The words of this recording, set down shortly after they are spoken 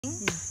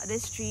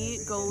This tree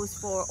goes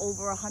for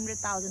over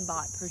 100,000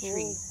 baht per tree.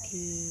 In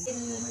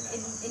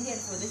Indian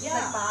food, this is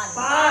like ban.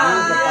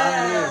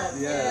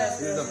 Yes,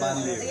 this is the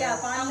ban leaf. Yeah,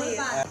 ban leaf.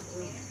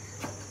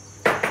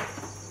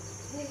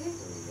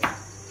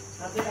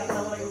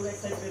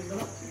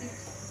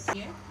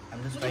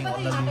 I'm just trying all the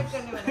leaves.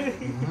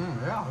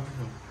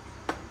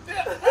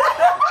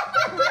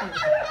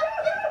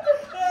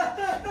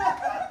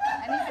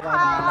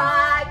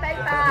 Bye.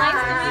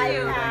 Nice to meet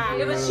you.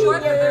 It was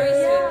short but very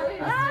sweet.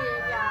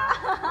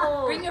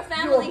 Bring your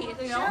family,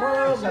 you know.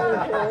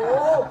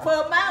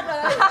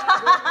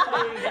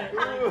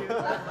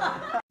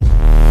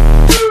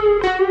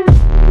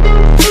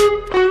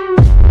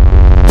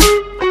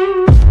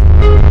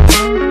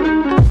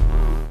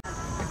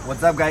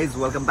 What's up guys,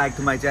 welcome back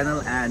to my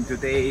channel, and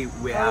today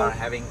we are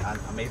having an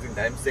amazing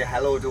time. Say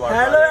hello to our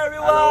Hello brother.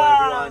 everyone.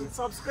 Hello everyone.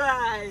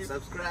 Subscribe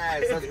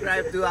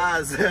to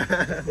us.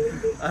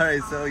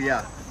 Alright, so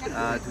yeah,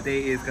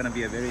 today is gonna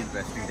be a very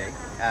interesting day,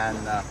 and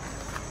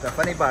the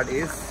funny part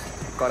is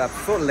got up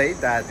so late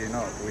that we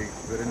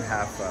didn't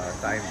have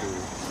time to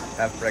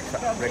have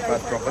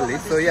breakfast properly.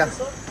 So yeah,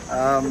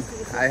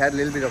 I had a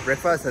little bit of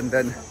breakfast, and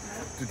then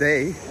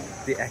today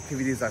the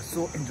activities are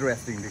so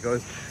interesting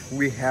because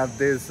we have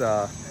this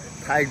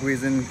Thai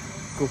cuisine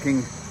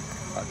cooking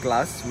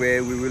class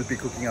where we will be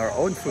cooking our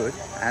own food,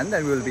 and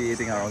then we'll be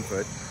eating our own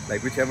food,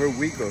 like whichever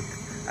we cook.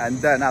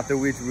 And then after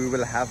which we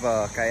will have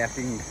a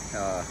kayaking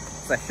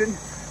session,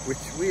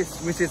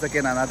 which is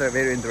again another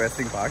very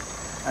interesting part.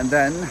 And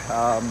then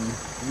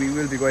we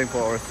will be going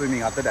for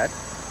swimming after that,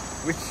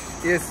 which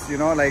is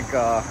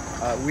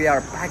we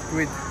are packed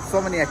with so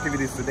many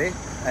activities today,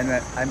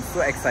 and I'm so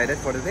excited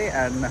for the day.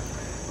 And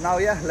now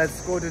yeah,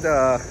 let's go to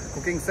the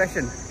cooking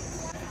session.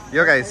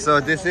 Yo guys, so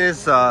this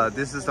is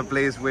the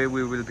place where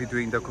we will be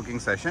doing the cooking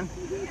session.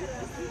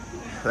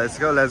 Let's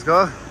go.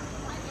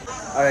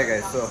 Alright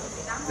guys, so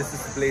this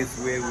is the place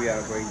where we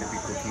are going to be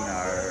cooking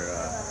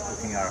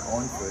our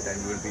own food,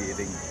 and we'll be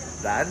eating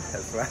that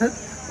as well.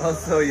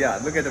 Also yeah,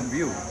 look at the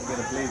view, look at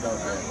the place out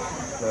there.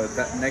 So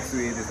that next to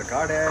it is a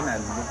garden,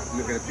 and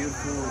look at the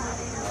beautiful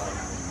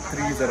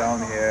trees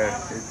around here.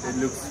 It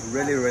looks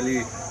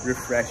really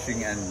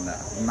refreshing and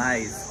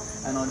nice.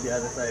 And on the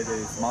other side there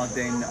is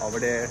mountain over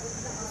there.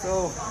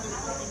 So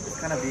it's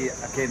gonna be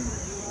again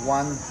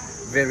one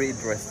very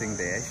interesting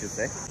day, I should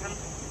say.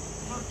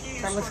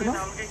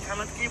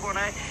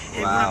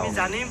 Wow.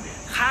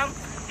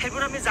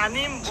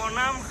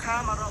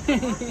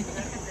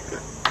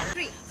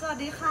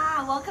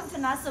 Welcome to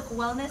Nasuk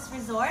Wellness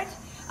Resort.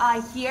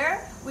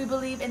 Here we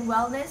believe in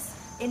wellness,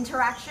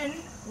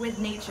 interaction with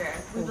nature.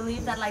 We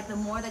believe that the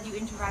more that you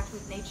interact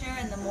with nature,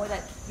 and the more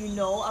that you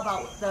know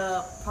about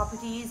the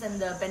properties and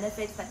the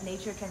benefits that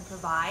nature can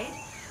provide,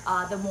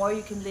 the more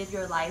you can live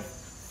your life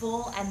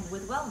full and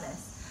with wellness.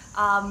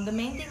 The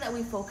main thing that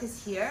we focus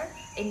here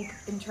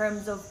in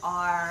terms of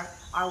our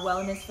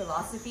wellness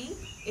philosophy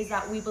is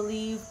that we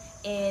believe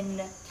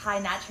in Thai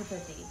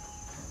naturopathy,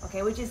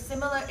 okay, which is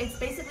similar. It's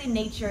basically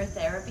nature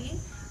therapy.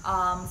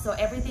 So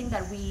everything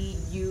that we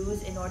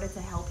use in order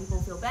to help people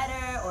feel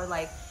better, or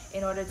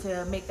in order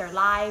to make their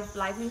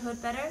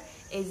livelihood better,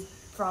 is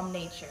from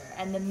nature.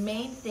 And the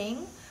main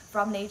thing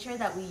from nature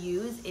that we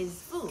use is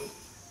food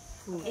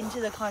into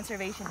the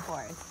conservation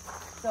forest.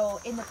 So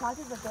in the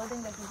process of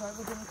building this resort,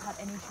 we didn't cut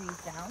any trees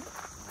down.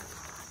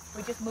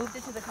 We just moved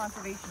it to the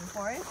conservation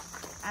forest,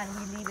 and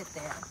we leave it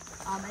there.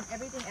 And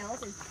everything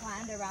else is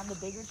planned around the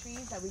bigger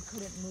trees that we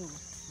couldn't move.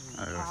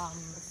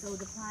 So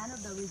the plan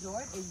of the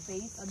resort is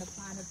based on the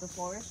plan of the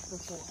forest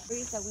before. The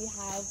trees that we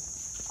have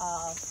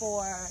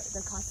for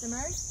the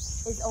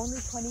customers is only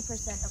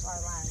 20% of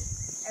our land.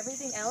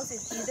 Everything else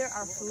is either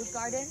our food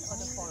garden or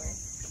the forest.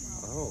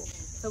 Oh.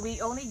 So we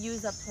only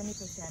use up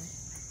 20%.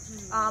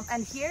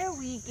 And here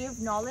we give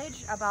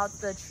knowledge about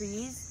the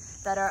trees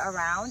that are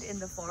around in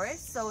the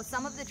forest. So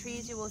some of the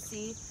trees you will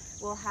see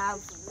will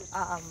have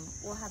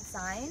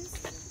signs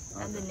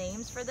and the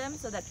names for them,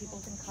 so that people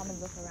can come and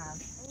look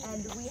around.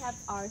 And we have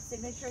our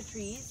signature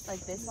trees,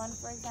 like this one,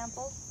 for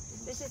example.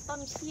 This is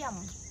Ton Kiam.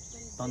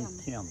 Kiam,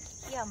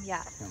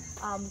 yeah.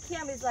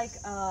 Kiam is like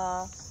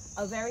a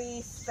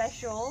very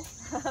special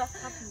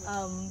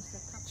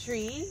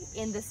tree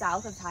in the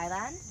south of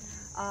Thailand.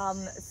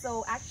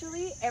 So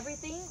actually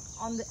everything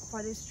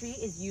for this tree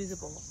is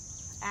usable,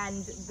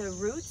 and the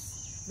roots,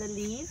 the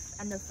leaf,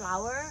 and the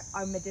flower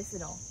are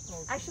medicinal.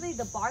 Actually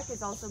the bark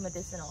is also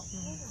medicinal.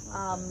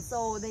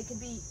 So the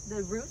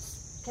roots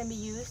can be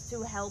used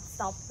to help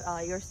stop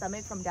your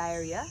stomach from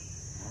diarrhea,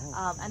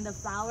 and the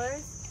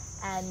flowers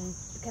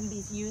can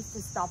be used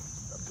to stop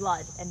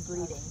blood and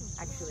bleeding,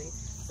 actually.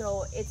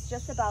 So it's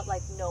just about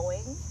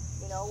knowing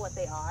what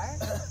they are.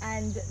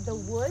 And the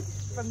wood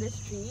from this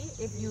tree,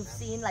 if you've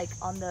seen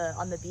on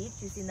the beach,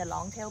 you've seen the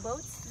longtail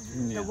boats.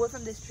 The wood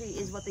from this tree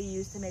is what they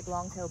use to make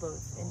longtail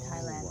boats in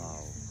Thailand.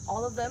 Wow.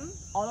 All of the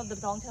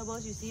longtail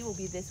boats you see will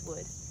be this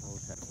wood.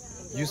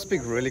 Okay. You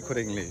speak really good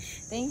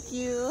English. Thank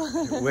you.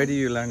 Where do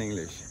you learn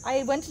English?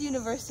 I went to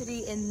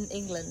university in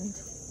England.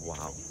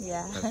 Wow.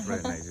 Yeah. That's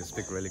very nice. You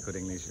speak really good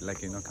English,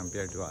 like, you know,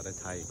 compared to other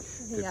Thai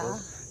people. Yeah.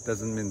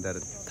 Doesn't mean that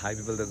Thai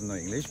people doesn't know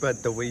English,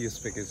 but the way you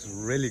speak is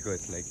really good.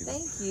 Like, you know,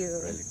 Thank you.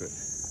 really good.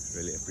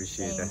 Really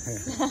appreciate that.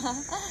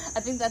 I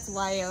think that's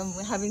why I'm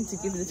having to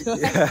give the tour.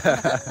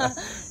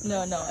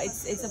 No,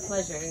 it's a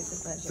pleasure. It's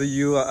a pleasure. So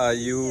you are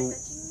you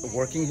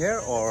working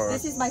here, or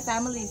This is my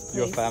family's place.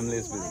 your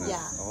family's business?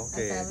 Yeah.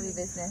 Okay. A family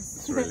business.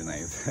 It's really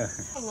nice.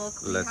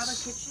 Look, we have a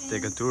Let's kitchen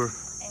take a tour.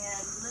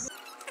 and living.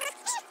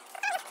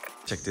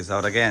 Check this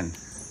out again.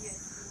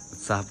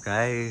 What's up,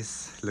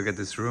 guys? Look at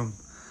this room.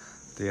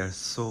 They are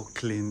so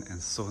clean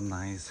and so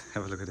nice.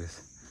 Have a look at this.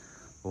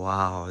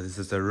 Wow, this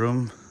is the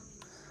room.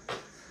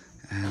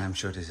 And I'm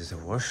sure this is a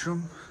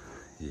washroom.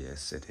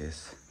 Yes, it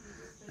is.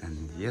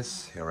 And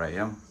yes, here I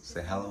am.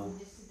 Say hello.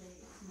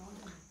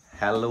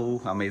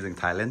 Hello, amazing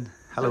Thailand.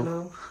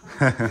 Hello.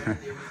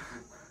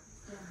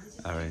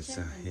 Alright,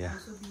 so yeah.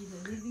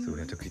 So we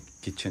have the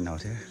kitchen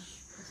out here.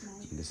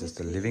 This is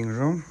the living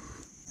room.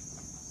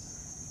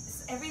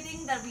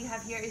 Everything that we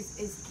have here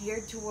is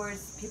geared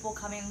towards people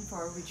coming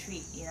for a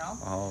retreat, you know?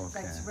 Oh,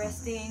 okay. Like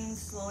resting,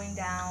 slowing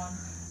down,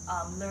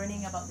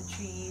 learning about the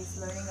trees,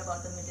 learning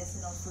about the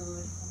medicinal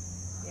food.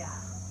 Yeah.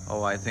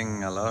 Oh, I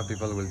think a lot of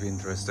people will be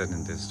interested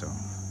in this too.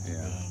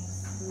 Yeah.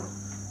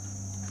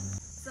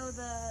 So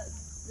the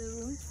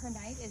rooms per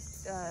night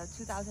is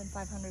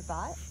 2,500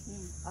 baht,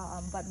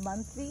 but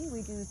monthly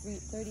we do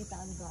 30,000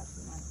 baht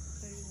per month.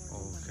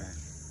 Okay.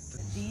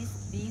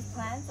 These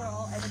plants are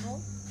all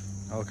edible.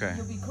 Okay.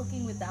 You'll be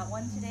cooking with that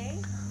one today.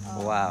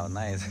 Wow,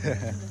 nice. So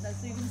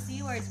you can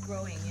see where it's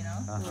growing, you know.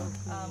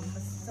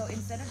 So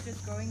instead of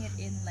just growing it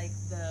in like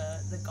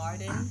the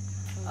garden,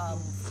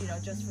 you know,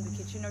 just for the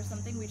kitchen or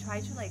something, we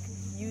try to like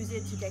use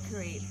it to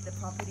decorate the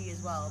property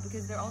as well,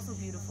 because they're also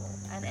beautiful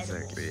and edible.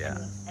 Exactly, yeah.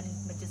 And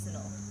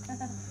medicinal.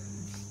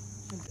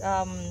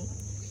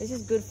 This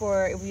is good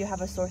for if you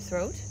have a sore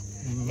throat.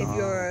 If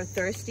you're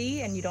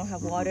thirsty and you don't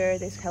have water,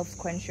 this helps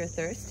quench your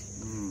thirst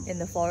in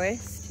the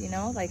forest, you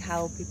know, like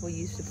how people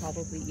used to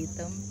probably eat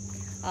them.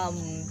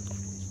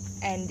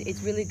 And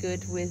it's really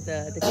good with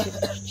the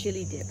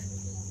chili dip.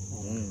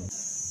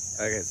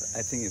 Okay, so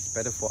I think it's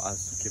better for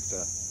us to keep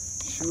the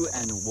shoe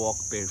and walk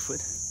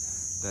barefoot.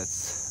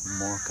 That's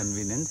more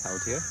convenient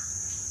out here.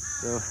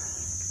 So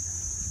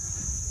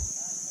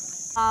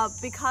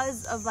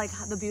because of like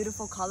the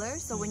beautiful color,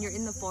 so when you're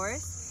in the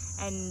forest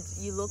and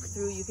you look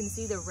through, you can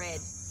see the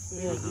red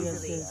really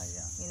easily,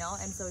 you know,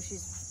 and so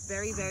she's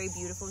very, very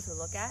beautiful to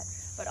look at.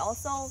 But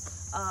also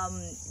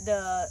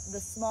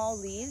the small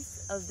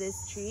leaves of this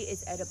tree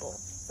is edible.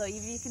 So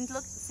if you can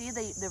see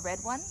the red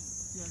one,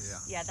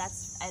 yeah,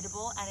 that's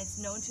edible, and it's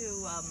known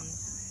to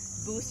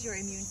boost your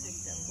immune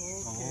system.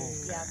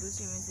 Yeah, boost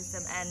your immune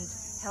system and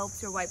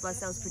helps your white blood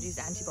cells produce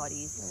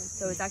antibodies.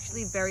 So it's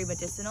actually very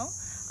medicinal.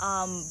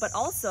 But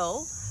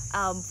also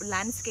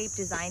landscape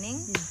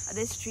designing,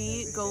 this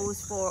tree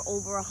goes for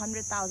over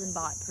 100,000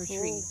 baht per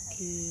tree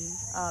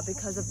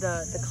because of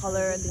the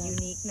color, the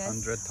uniqueness.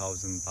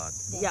 100,000 baht.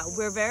 Yeah,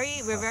 we're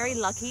very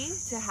lucky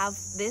to have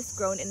this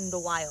grown in the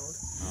wild.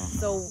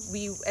 So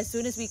as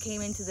soon as we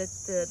came into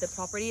the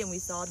property and we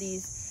saw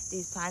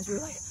these plants, we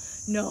were like,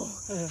 no,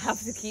 have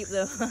to keep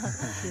them.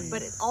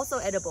 But it's also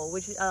edible,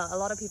 which a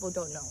lot of people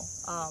don't know.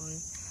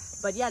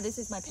 But yeah, this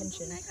is my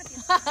pension.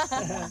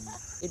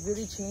 It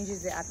really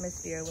changes the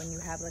atmosphere when you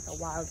have like a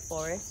wild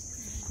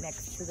forest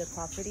next to the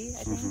property,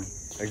 I think.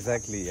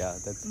 Exactly, yeah.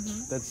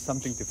 That's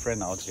something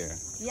different out here.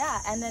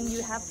 Yeah, and then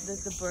you have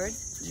the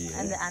birds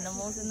and the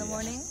animals in the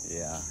morning.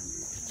 Yeah.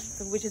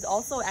 So, which is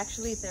also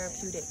actually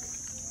therapeutic.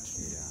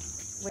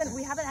 Yeah.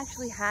 We haven't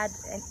actually had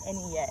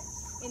any yet.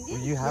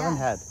 You haven't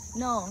had?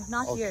 No,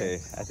 not here.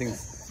 Okay, I think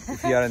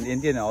if you are an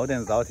Indian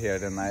audience out here,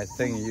 then I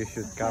think you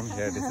should come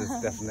here. This is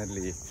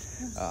definitely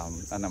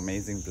an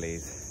amazing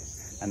place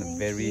and a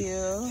very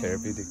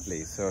therapeutic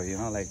place. So, you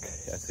know, like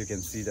as you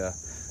can see the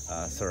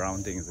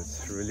surroundings,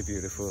 it's really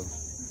beautiful.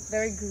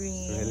 Very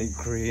green. Really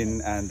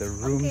green, and the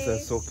rooms are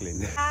so clean.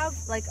 We have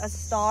like a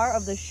star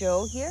of the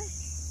show here.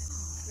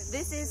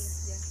 This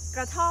is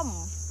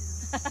kratom.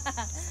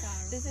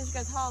 This is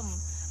kratom.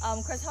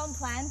 Kratom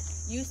plant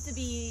used to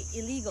be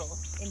illegal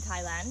in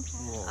Thailand.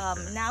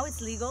 Now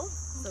it's legal,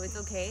 so it's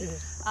okay.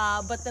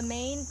 But the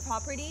main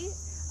property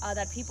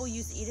that people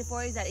used to eat it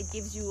for is that it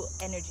gives you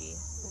energy.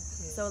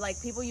 So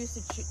like people used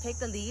to take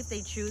the leaf,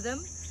 they chew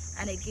them,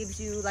 and it gives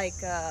you like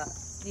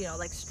you know,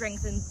 like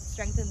strengthen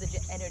the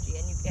energy,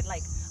 and you get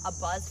like a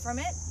buzz from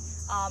it.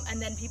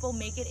 And then people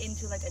make it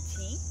into like a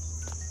tea.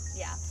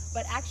 Yeah,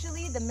 but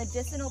actually the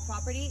medicinal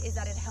property is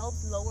that it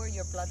helps lower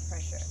your blood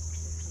pressure.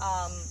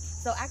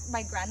 So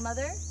my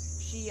grandmother,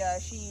 she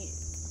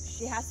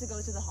has to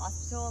go to the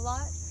hospital a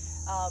lot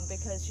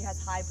because she has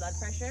high blood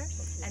pressure,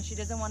 and she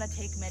doesn't want to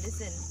take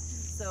medicine.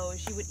 So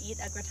she would eat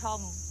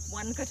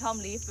one kratom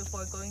leaf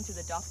before going to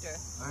the doctor.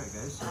 Alright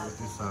guys, so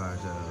these are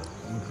the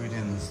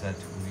ingredients that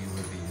we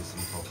will be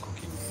using for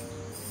cooking.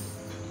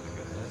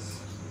 Look at this.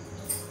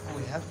 Oh,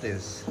 we have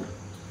this.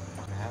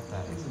 We have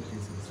that.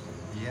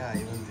 Yeah,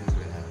 even this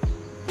we have.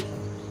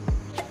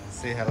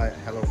 Say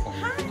hello for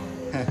me.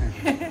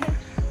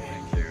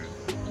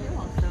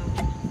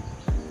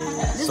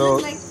 This So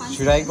looks like fun.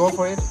 should I go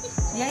for it?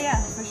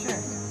 Yeah, for sure.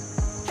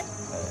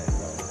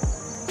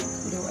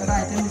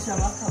 item bisa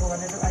mak khabo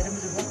na item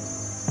juga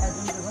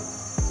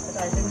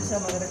item bisa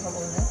mak ada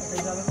khabo na item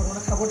jame kono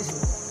na khabo disi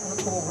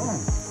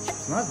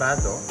It's not bad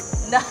though.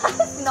 No,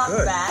 not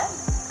Good. bad.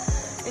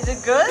 Is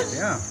it good?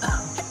 Yeah.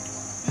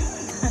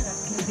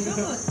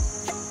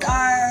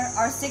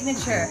 Our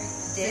signature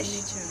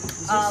dish.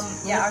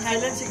 Yeah, our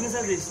Thailand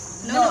signature dish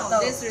no,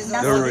 this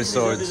resort. The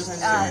resort.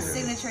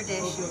 signature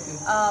dish.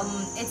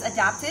 It's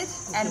adapted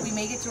and we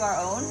make it to our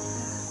own.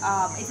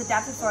 It's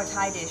adapted for a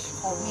Thai dish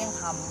called miang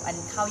kham and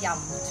khao yam,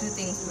 two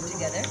things put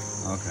together,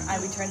 Okay.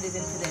 and we turned it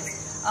into this.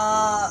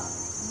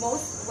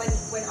 Most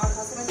when our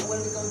customers, when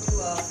we go to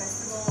a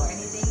festival or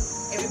anything,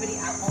 everybody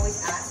always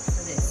asks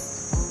for this.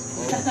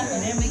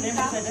 name item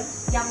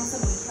Yam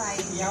samun prai.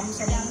 Yam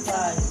samun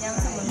prai.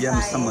 Yam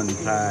samun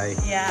prai.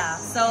 Yeah.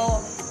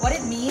 So what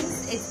it means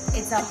is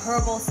it's a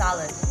herbal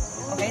salad.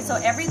 Okay. So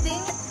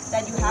everything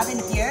that you have in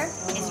here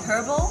is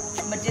herbal,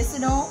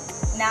 medicinal,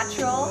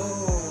 natural,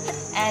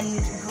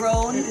 and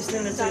grown and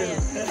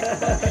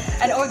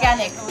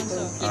organic.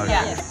 Okay.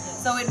 Yeah.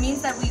 So it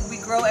means that we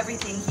grow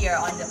everything here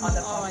on the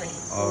property.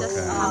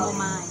 Okay.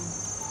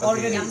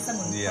 Organic. Yam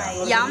samun Yeah.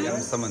 prai. Yam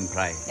samun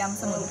prai. Yam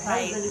samun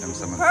prai. Yam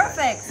samun prai.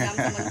 Perfect. Yam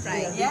samun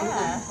prai.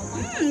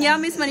 Yeah.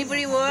 Yam is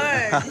Manipuri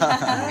word.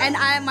 And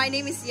my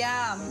name is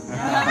Yam.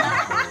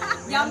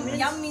 Yum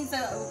means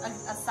a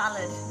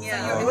salad.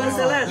 Yeah. So You want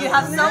salad? you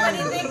have so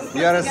many things.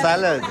 You're a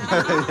salad.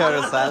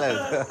 You're a salad.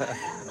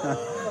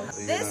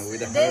 This with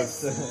the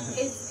this herbs.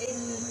 is in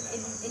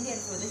Indian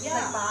food. This is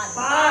like baan.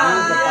 This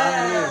is the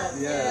pan leaf.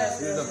 Yes,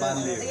 this is the pan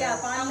leaf. Yeah,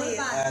 baan leaf.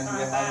 And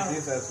we have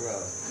this as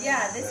well.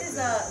 Yeah, this is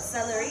a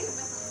celery.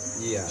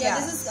 Yeah. Yeah,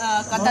 this is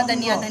kata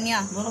dania.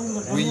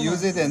 We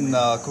use it in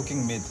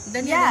cooking meat.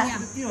 Dania.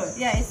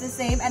 Yeah, it's the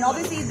same. And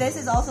obviously this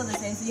is also the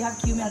same. So you have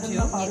cumin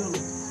too.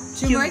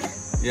 Turmeric.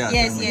 Yeah.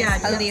 Yes, turmeric.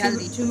 yes.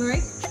 Haldi.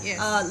 Turmeric. Yes.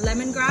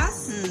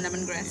 Lemongrass.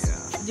 Lemongrass.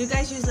 Do you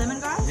guys use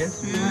lemongrass? Yes.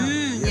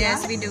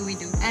 Yes, we do.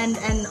 And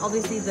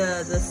obviously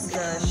the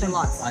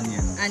shallots.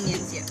 Onion.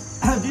 Onions, yeah.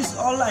 This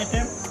all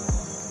item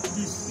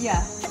this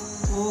Yeah.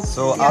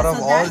 So Yeah, out so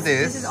of all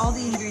this is all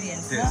the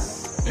ingredients. this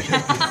is the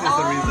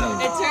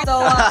result. It turns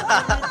so.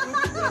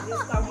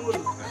 Istanbul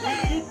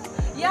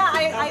Yeah,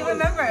 I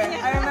remember.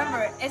 I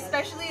remember.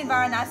 Especially in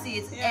Varanasi,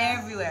 it's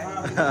everywhere.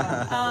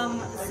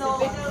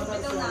 So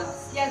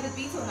yeah, the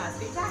betel nuts.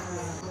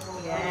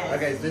 Yeah.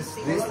 Okay, this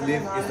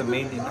leaf is the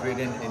main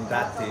ingredient in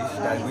that dish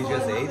that we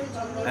just ate,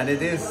 and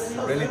it is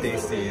really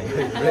tasty.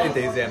 Really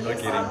tasty. I'm not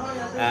kidding.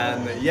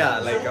 And yeah,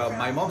 like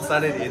my mom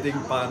started eating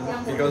pan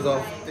because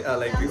of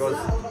because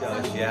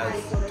she has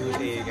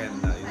toothache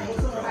and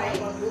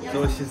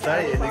so she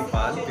started eating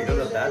pan because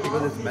of that,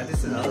 because it's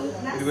medicinal.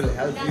 It will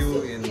help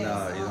you in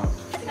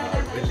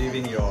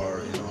relieving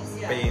your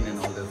pain and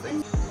all those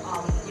things.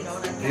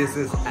 This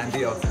is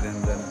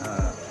antioxidant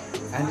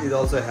and it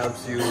also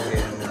helps you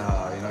in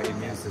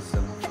immune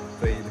system.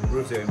 So it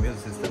improves your immune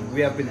system.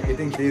 We have been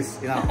eating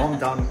this in our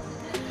hometown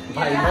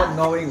by not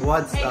knowing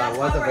what's the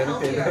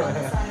benefit.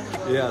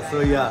 Yeah, so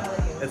yeah,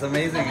 it's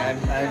amazing.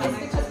 I'm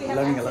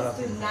learning a lot of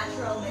things.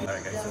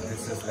 Alright guys, so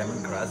this is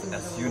lemongrass,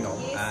 as you know,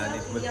 and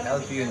it will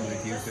help you in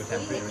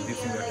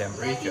reducing your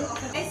temperature.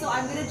 Okay, so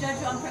I'm gonna judge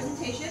you on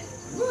presentation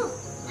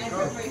and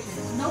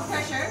preparation. No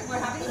pressure. We're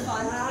having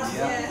fun.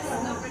 Yes,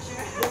 no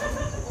pressure.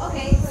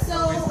 Okay,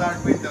 so We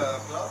start with the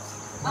gloves.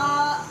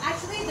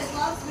 actually the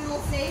gloves we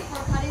will save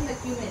for cutting the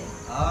cumin.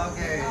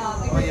 Okay.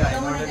 because Oh you yeah, don't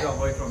in wanna order to get-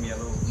 avoid from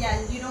yellow.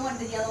 Yeah, you don't want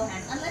the yellow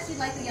hands. Unless you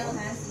like the yellow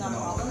hands, not a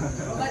problem.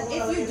 But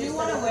if you do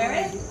want to wear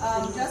it,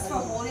 just for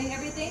holding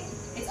everything,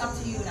 it's up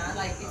to you now.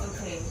 Like, it's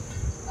okay.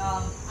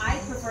 I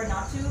prefer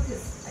not to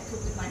because I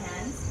cook with my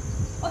hands.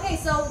 Okay,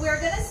 so we're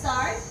gonna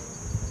start.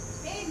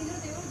 Hey,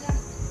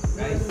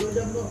 Guys, okay,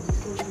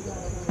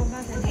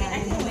 I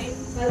can wait.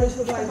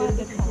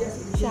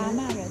 ช้า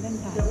มากเลยเรื่อง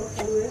ถ่าย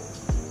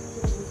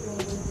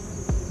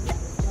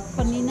ค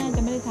นนี้น่าจะ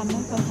ไม่ได้ทำน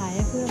ะเขาถ่ายใ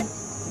ห้เพื่อน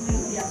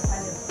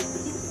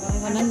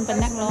วันนั้นเป็น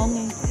นักร้องไง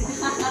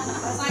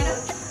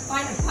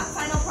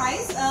Final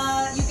prize.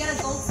 You get a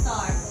gold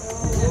star.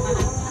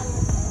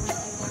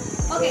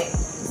 Okay,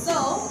 so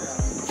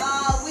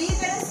we're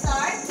gonna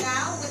start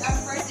now with our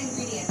first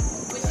ingredient,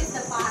 which is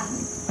the pan.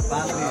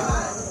 pan leaf.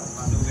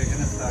 So we're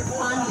gonna start.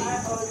 Pan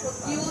leaf.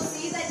 You will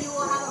see that you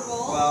will have a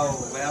roll. Wow,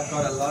 we have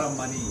got a lot of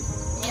money.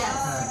 Yes.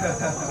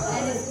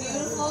 And it's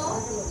beautiful.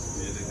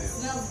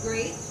 Smells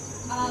great.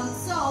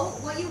 So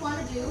what you want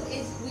to do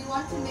is we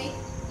want to make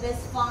this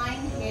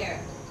fine hair.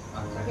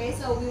 Okay,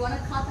 so we want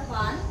to cut the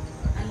pan.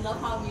 I love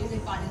how I'm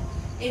using pan.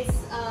 It's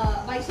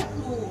Vai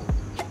Chaklu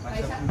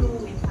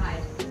in Thai.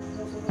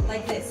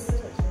 Like this.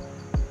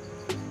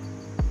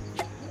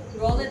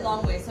 Roll it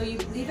long way. So you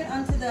leave it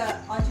onto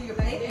your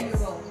plate and you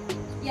roll.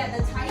 Yeah,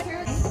 the tighter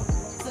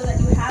so that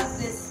you have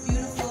this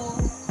beautiful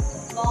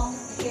long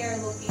hair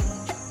looking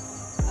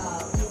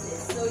pieces.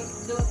 So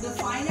the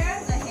finer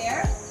the hair,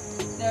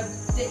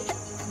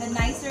 the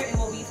nicer it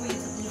will be for you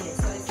to eat it.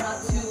 So it's not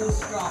too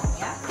strong,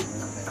 yeah?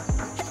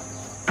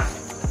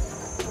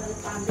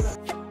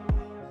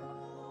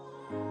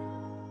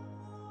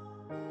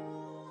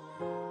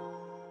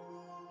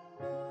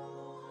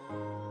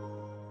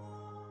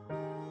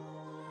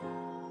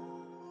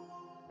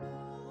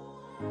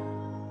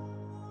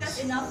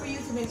 enough for you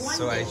to make one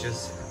So I dish.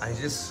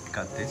 just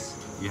cut this.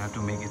 You have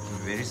to make it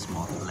very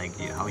small, like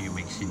how you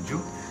make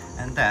shinju,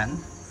 and then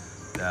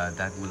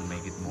that will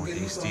make it more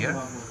tastier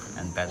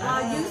and better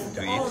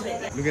to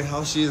eat. Look at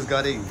how she is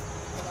cutting.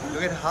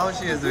 Look at how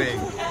she is doing.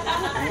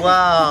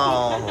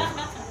 Wow,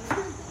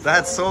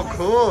 that's so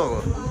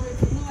cool.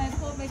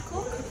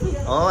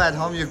 Oh, at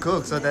home you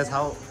cook, so that's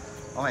how.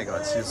 Oh my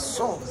God, she's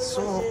so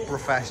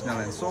professional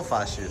and so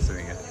fast she is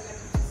doing it.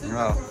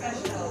 Wow.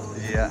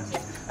 Yeah.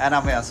 And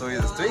Amaya, so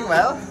is doing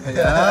well.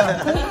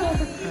 Yeah.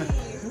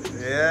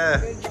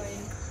 Yeah.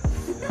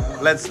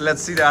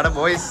 Let's see the other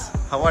boys.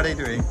 How are they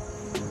doing?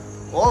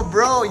 Oh,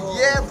 bro.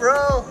 Yeah,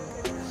 bro.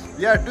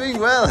 You are doing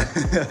well.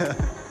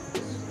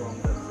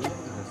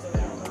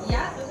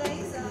 Yeah.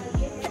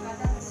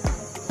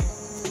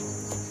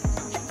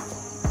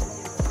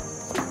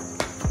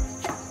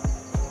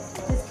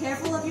 Just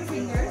careful of your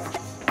fingers.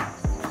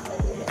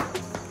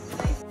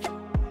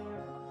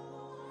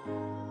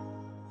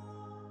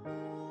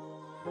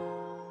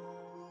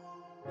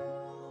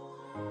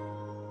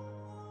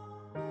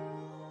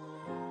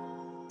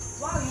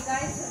 Wow, you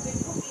guys have been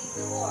cooking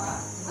before.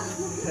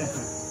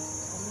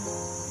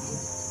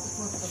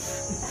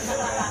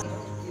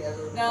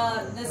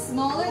 The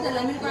smaller the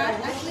lemongrass,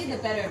 actually the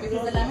better,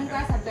 because the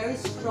lemongrass have very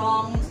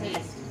strong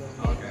taste.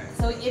 Okay.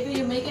 So if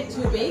you make it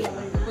too big,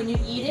 when you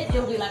eat it,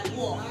 it'll be like,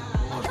 whoa,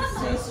 it's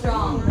too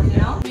strong, you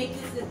know? Make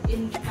this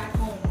in back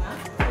home, huh?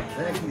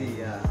 Exactly,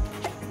 yeah.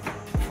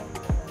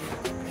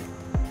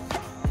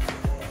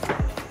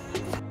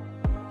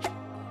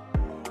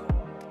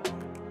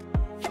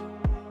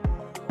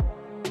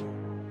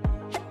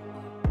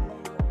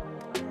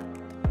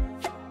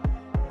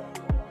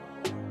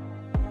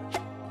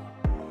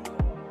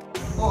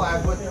 Oh, I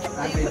You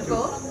put put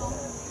both?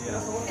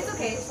 Yeah. It's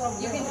okay.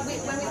 You can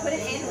when we put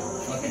it in,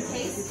 you can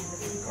taste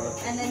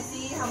and then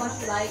see how much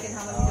you like and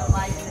how much you don't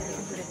like, and then you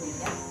can put it in.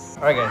 Yeah.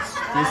 Alright guys,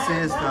 this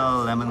is the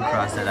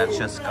lemongrass that I've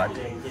just cut,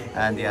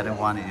 and the other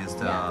one is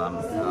the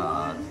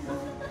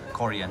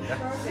coriander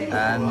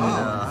and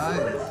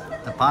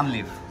the palm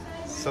leaf.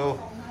 So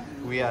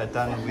we are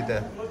done with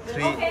the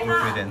three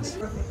ingredients.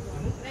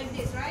 Like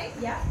this, right?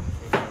 Yeah.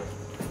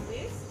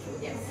 This?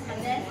 Yes.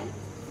 And then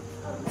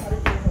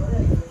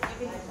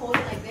you can hold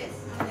it like this,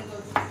 and then go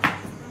this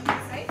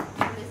side to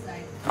this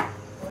side.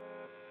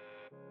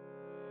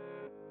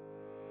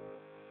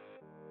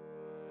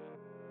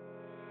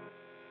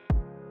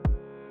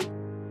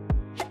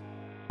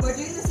 We're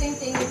doing the same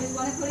thing. We just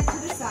want to put it to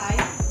the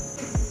side.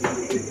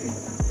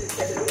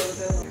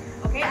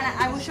 Okay, and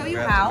I will show you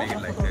We have how. to make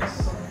it like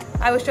this.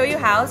 I will show you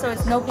how, so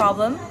it's no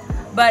problem.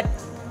 But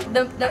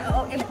the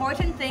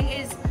important thing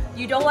is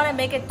you don't want to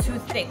make it too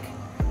thick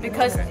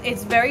because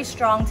it's very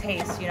strong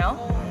taste, you know?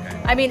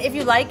 I mean, if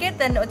you like it,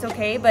 then it's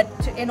okay. But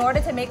in order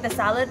to make the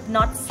salad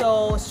not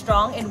so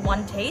strong in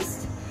one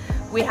taste,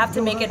 we have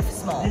to make it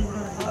small.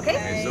 Okay?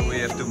 Okay, so we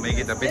have to make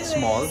it a bit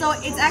small. So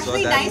it's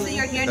actually so that nice that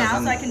you're here it now,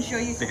 so I doesn't can show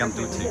you. become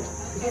too thick.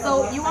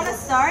 So you want to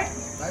start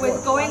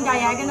with going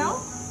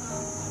diagonal,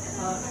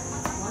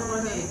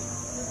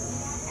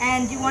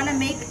 and you want to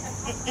make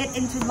it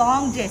into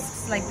long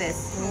discs like this.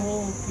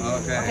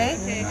 Okay.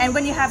 Okay? And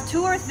when you have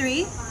 2 or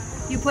 3,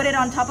 you put it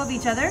on top of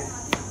each other,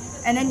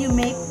 and then you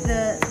make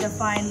the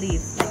fine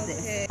leaves like this.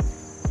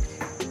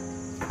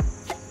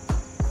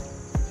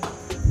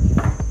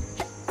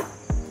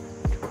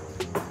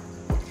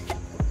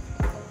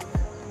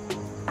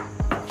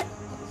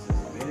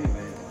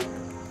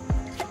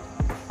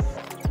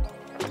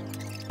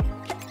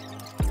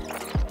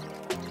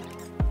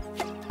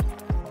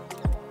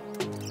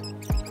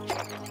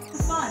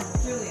 Fun,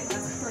 brilliant,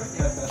 that's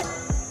perfect.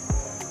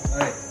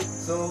 Alright,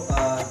 so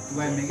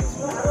do I make it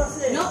smaller?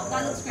 No,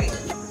 that looks great.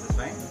 This is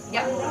fine?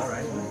 Yep.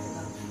 Alright.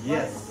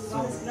 Yes,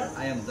 so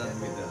I am done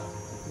with the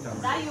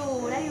turmeric. Dayo.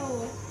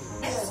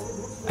 Yes.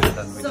 I'm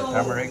done with So the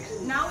turmeric.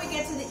 now we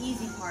get to the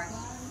easy part.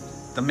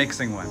 The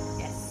mixing one.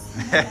 Yes.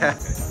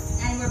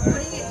 And we're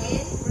putting it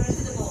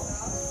into the bowl.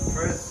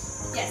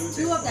 First. Yes,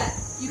 2 of that.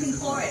 You can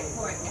pour it.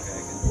 Yeah.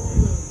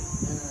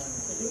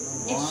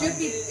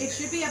 Okay, It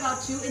should be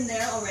about 2 in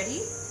there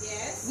already.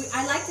 Yes.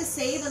 I like to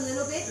save a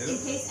little bit in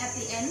case at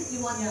the end you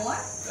want more.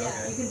 Yeah.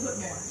 Okay. You can put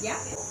more. Yeah.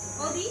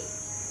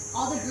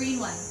 All the green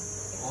one.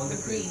 All the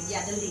green.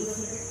 Yeah, the leaf.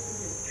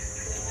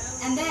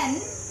 And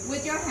then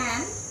with your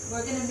hand,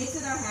 we're gonna mix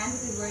with our hand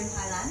because we're in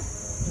Thailand.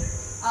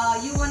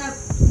 You wanna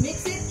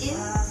mix it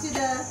into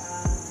the.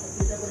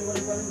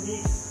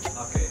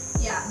 Okay.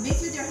 Yeah,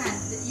 mix with your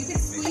hand. You can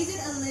squeeze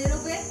it a little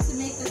bit to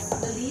make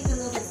the leaves a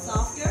little bit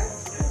softer.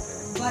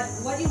 But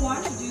what you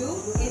want to do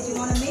is you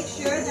want to make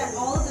sure that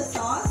all of the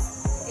sauce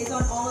is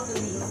on all of the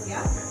leaves,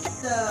 yeah?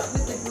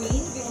 With the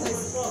green,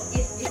 because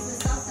it's the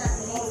sauce that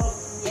leaves,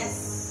 yes.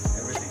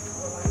 Everything.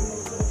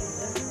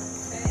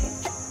 Okay.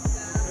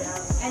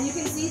 And you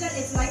can see that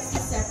it likes to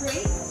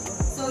separate,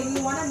 so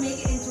you want to make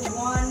it into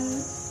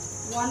one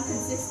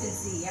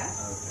consistency, yeah?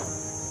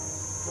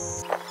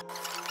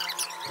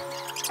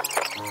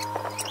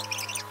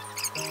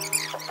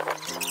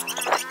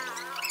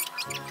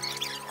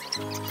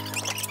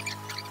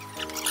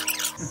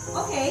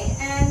 Okay,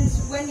 and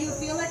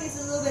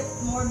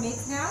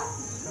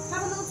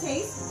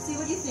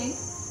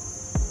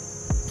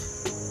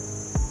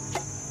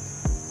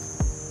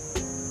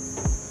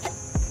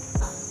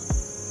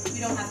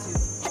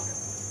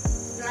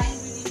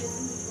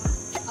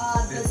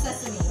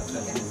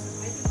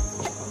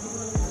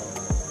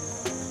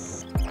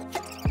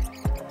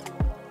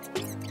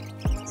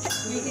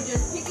We can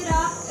just pick it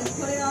up and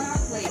put it on our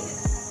plate.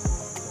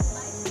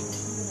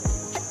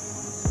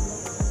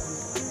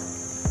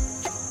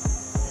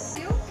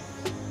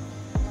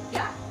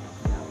 Yeah.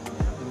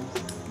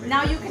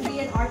 Now you can be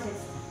an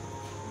artist.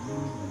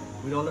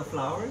 With all the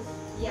flowers?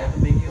 Yeah.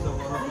 Make use of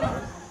all the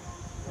flowers?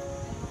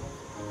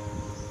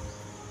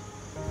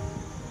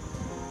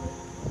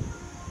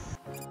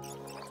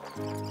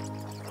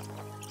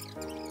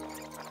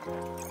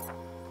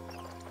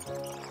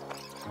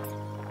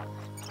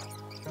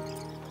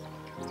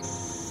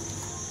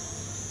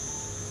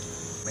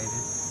 Made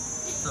it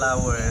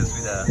flowers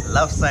with a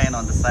love sign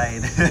on the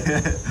side.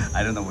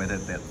 I don't know whether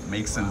that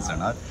makes sense or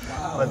not,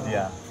 but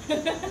yeah.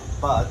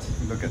 But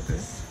look at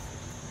this,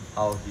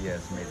 how he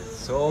has made it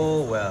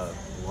so well.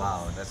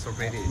 Wow, that's so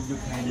pretty.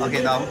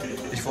 Okay, now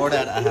before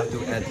that I have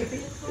to add the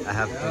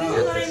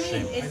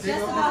shrimp. It's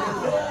just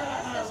about.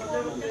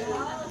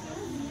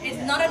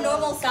 It's not a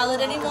normal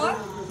salad anymore.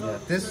 Yeah,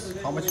 this,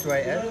 how much do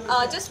I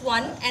add? Just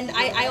one, and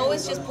I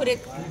always just put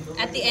it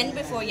at the end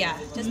before,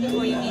 just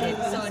before you eat it.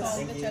 So it's.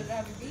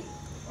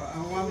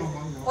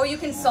 Or you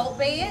can salt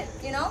bay it,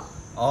 you know.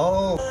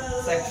 Oh,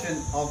 section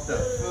of the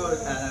food,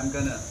 and I'm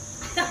gonna.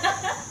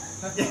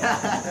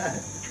 Yeah.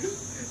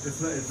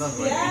 It's not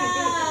working.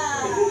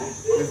 Yeah.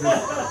 This is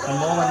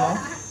one more.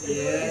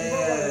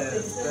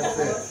 Yes, that's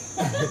it.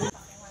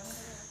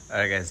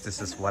 Alright guys, this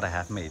is what I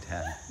have made.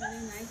 Huh?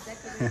 Very nice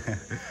decoration.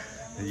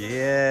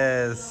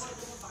 Yes.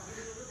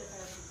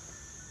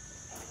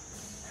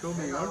 Show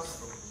me yours.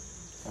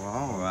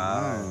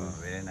 Wow,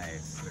 very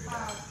nice. Look at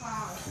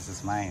that. This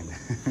is mine.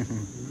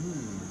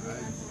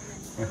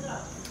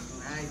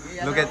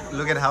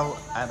 Look at how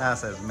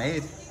Anas has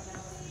made.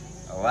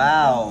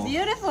 Wow.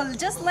 Beautiful,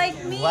 just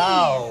like me.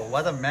 Wow,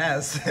 what a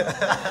mess.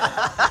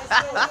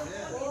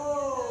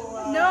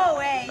 No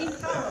way.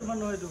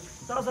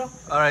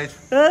 Alright.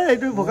 Look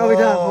at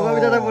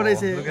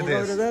this.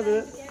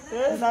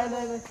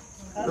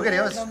 Look at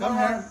yours. Come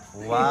here.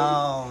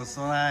 Wow,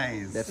 so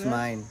nice. That's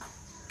mine.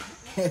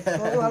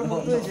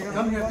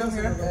 Come here.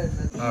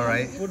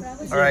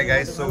 Alright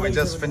guys, so we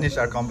just finished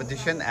our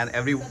competition and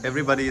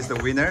everybody is the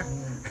winner.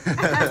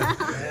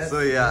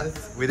 So yeah,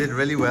 we did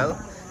really well.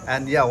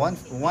 And yeah, one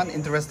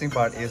interesting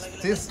part is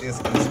this is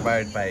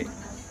inspired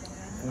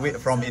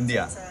from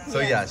India. So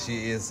yeah,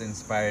 she is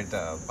inspired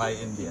by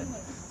Indian.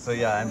 So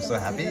yeah, I'm so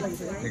happy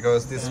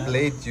because this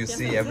plate you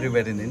see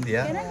everywhere in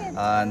India,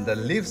 and the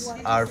leaves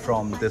are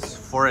from this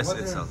forest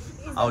itself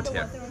out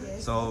here.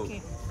 So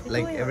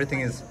like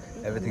everything is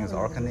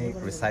organic,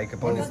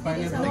 recyclable,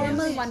 everything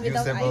is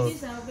usable,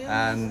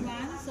 and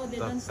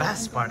the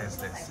best part is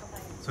this.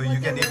 So you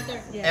can eat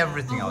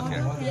everything out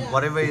here.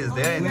 Whatever is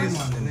there in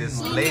this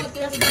plate,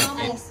 you can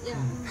eat.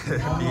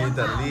 Be it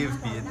the leaf,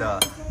 be it the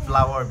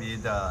flower, be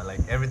it the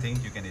like everything,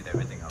 you can eat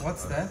everything out.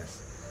 What's that?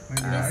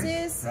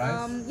 This is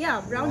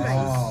brown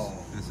rice.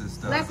 This is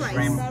the Black rice.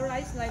 shrimp, Brown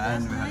rice like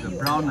and we have the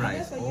brown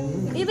rice.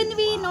 Even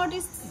we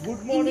noticed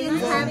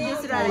Indians have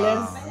this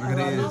rice.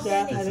 Look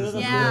at this.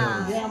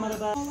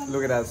 Yeah.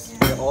 Look at us.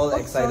 We're all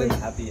excited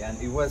and happy, and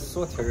it was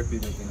so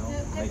therapeutic, you know,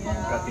 like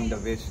cutting the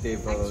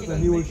vegetables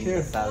and making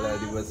the salad.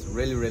 It was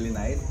really, really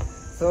nice.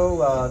 So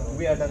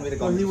we are done with the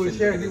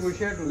competition. He will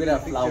share. Look at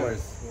our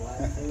flowers.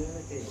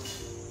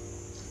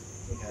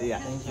 Yeah.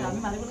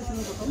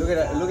 Look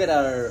at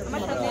our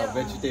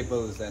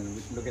vegetables,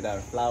 and look at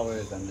our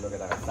flowers, and look at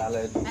our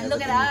salad. And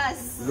look at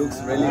us. Looks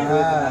really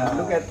good. And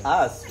look at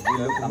us. We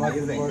look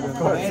amazing. Of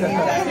course.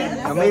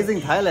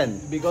 Amazing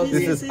Thailand. Because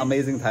this is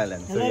amazing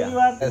Thailand. So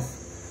yeah. Yes.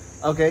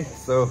 Okay,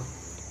 so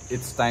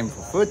it's time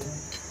for food.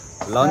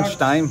 Lunch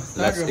time.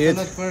 Let's eat.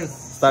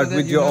 Start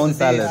with your own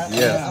salad.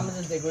 Yes.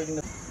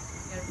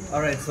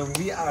 Alright, so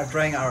we are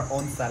trying our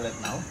own salad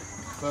now.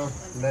 So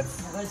let's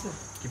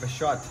give a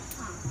shot.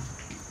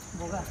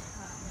 I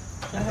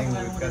think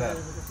we've got to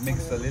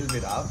mix a little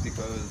bit up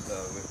because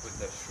we put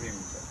the shrimp.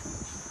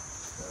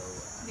 So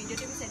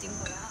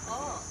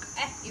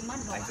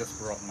I just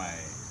broke my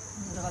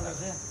salad.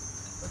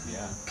 But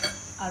yeah.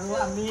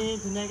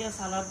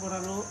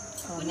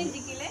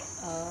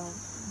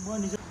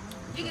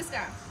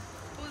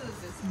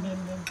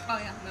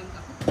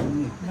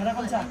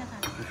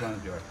 Which one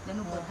is yours?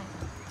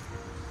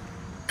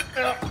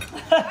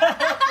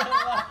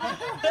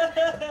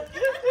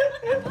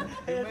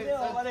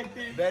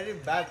 Very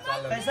bad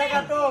salad.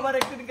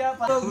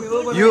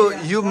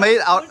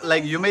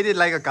 You made it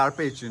like a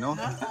garbage, you know.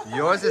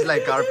 Yours is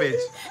like garbage.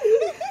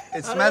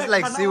 It smells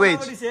like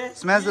sewage.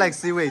 Smells like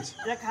sewage.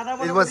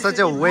 It was such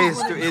a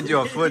waste to eat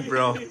your food,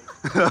 bro.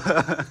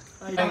 I'm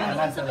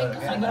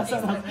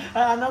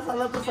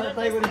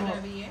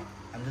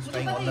just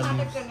trying all the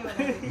leaves.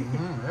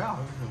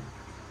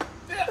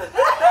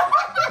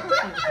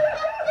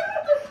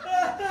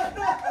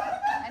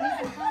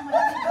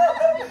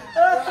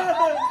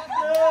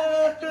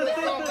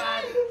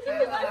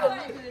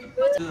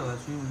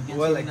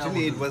 Well,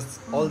 actually it was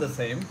all the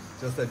same,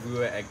 just that we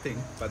were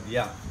acting. But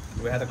yeah,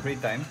 we had a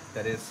great time.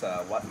 That is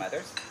what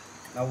matters.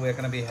 Now we're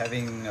gonna be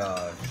having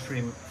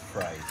shrimp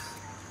fries.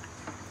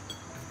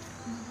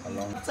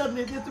 along.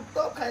 Chutney dia tu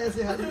top khaya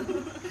se hari.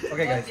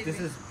 Okay guys, this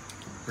is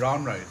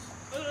brown rice.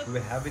 We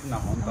will have it in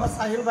our hometown.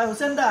 Sahil bhai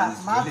Hussein da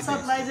maat really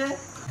sab nai je.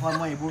 Moi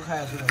মই এইবোৰ খাই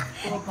আছো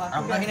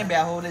আপোনাৰখিনি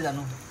বেয়া হ'ব বুলি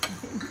জানো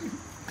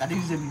কাটি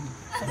দিছে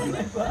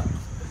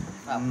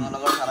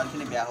আপোনালোকৰ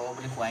চালাডখিনি বেয়া হ'ব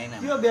বুলি কোৱাই নাই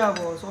কিয় বেয়া হ'ব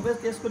সবে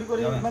টেষ্ট কৰি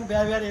কৰি ইমান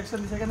বেয়া বেয়া ৰিএকচন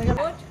দিছে কেনেকে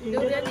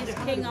Durian is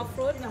king of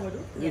fruit.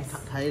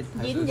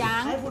 Yin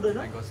yang.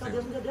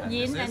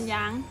 Yin and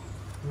yang.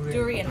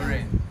 Durian.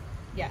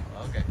 Yeah.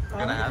 Okay,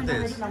 gonna have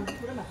this.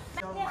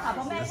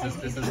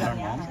 This is our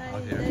mom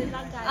out here.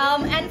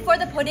 And for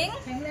the pudding,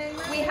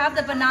 we have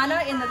the banana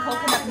in the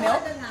coconut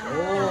milk.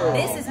 Oh.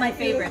 This is my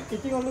favorite.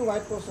 eating only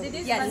white portion.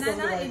 Yes.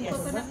 Banana in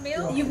coconut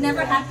milk. You've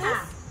never had this?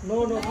 No,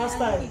 first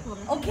time.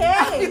 Okay.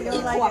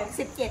 You'll like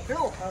it.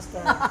 First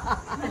time.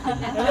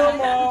 Hello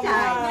mom.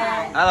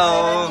 Hello.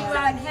 You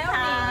are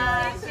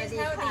healthy. She's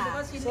healthy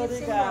because she needs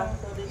silver.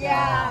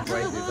 Yeah.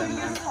 Try this and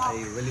I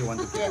really want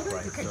to get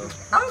right. So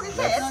No,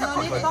 let's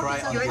try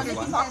on this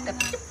one.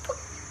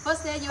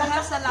 First day you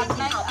have salad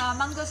like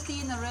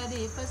mangosteen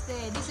already. First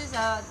day, this is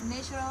a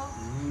natural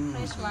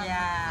fresh one.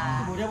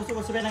 বঢ়িয়া বস্তু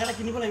বস্তু বেনাকালে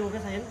কিনিব লাগিব কে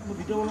চাইল মোৰ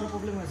video বনোৱাৰ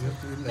problem হৈছে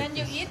When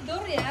you eat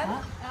durian,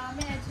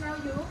 may I tell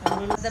you?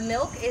 The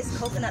milk is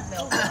coconut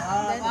milk.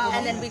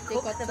 And then we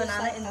cook the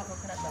banana in the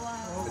coconut milk.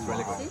 It's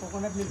really good.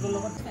 Coconut মিল্কৰ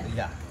লগত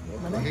Yeah.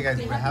 Okay guys,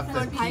 we have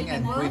the king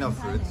and queen of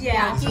fruits.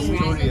 Yeah. This is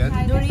durian.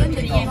 Durian,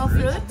 the king of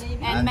fruit.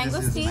 And This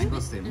is mangosteen,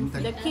 mangosteen,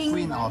 the king,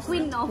 queen of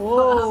queen fruit. of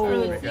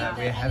fruit. Yeah,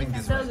 we're having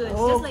this So one. good.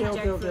 Just like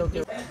okay jackfruit.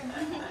 okay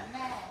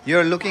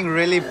You're looking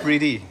really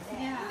pretty.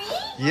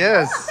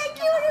 Yes. Thank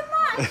you very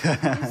much.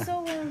 You're so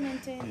well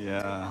maintained.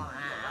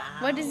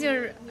 Yeah. What is your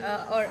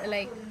or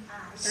like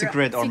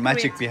Secret or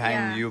magic secret,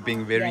 behind yeah. you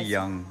being very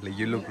young. Like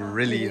you look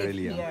really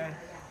young.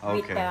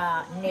 Okay.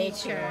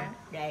 nature?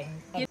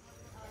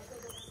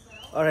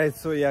 Alright,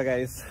 so yeah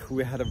guys,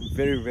 we had a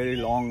very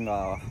long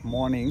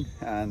morning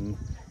and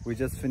we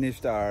just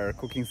finished our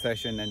cooking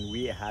session and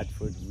we had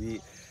food.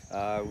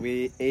 We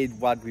ate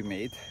what we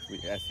made.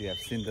 As you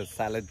have seen the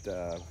salad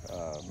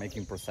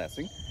making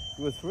processing.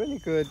 It was really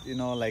good, you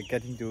know, like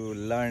getting to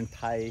learn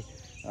Thai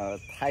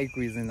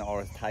cuisine or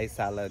Thai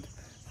salad,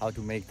 how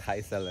to make Thai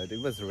salad.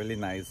 It was really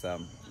nice.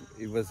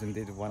 It was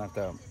indeed one of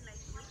the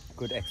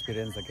good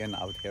experience again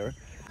out here.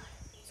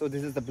 So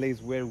this is the place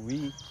where we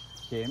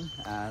came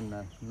and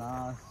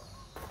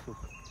Nasuk.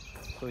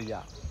 So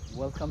yeah,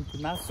 welcome to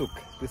Nasuk.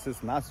 This is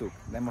Nasuk.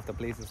 Name of the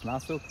place is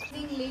Nasuk.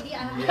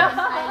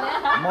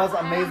 Most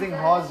amazing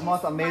horse,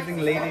 most amazing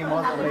lady,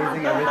 most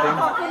amazing everything.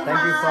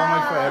 Thank you so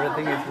much for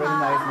everything. It's really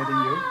nice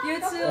meeting you. You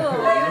too.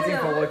 Looking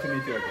forward to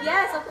meet you again.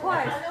 Yes, of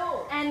course.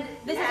 And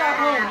this is our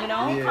home, you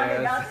know?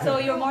 Yes. So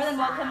you're more than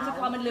welcome to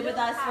come and live with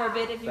us for a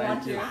bit if you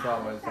want Thank you to. so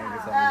much. Thank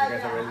you so much. You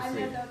guys are really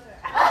sweet.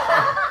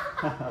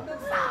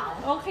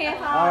 Okay.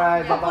 All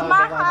right. Bye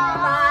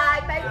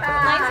bye.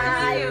 Nice to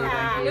meet you.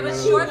 It was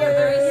short but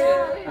very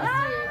sweet.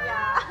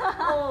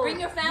 Bring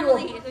your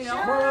family, you know.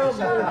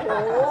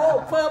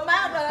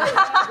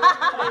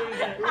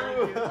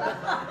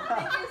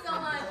 Thank you so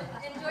much.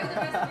 Enjoy the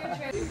rest of your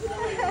trip.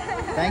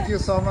 Thank you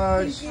so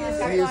much.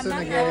 See you soon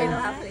again.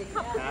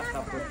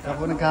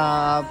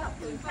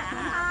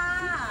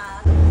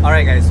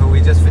 Alright guys, so we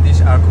just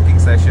finished our cooking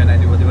session and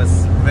it was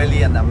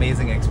really an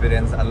amazing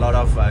experience. A lot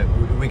of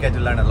we get to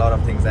learn a lot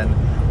of things, and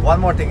one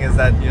more thing is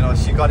that, you know,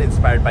 she got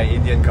inspired by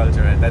Indian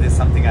culture, and that is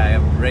something I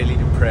am really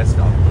impressed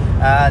of.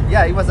 And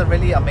yeah, it was a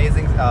really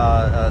amazing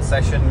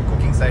session,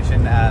 cooking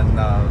session and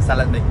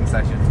salad making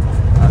session.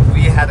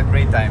 We had a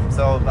great time.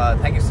 So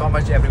thank you so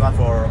much everyone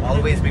for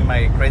always being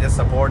my greatest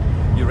support.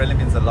 You really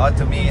means a lot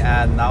to me.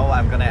 And now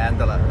I'm gonna end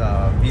the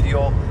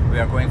video. We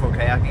are going for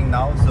kayaking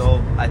now,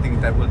 so I think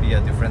that will be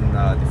a different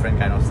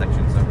kind of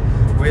section. So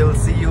we'll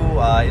see you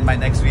in my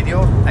next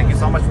video. Thank you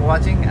so much for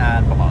watching,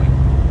 and bye bye.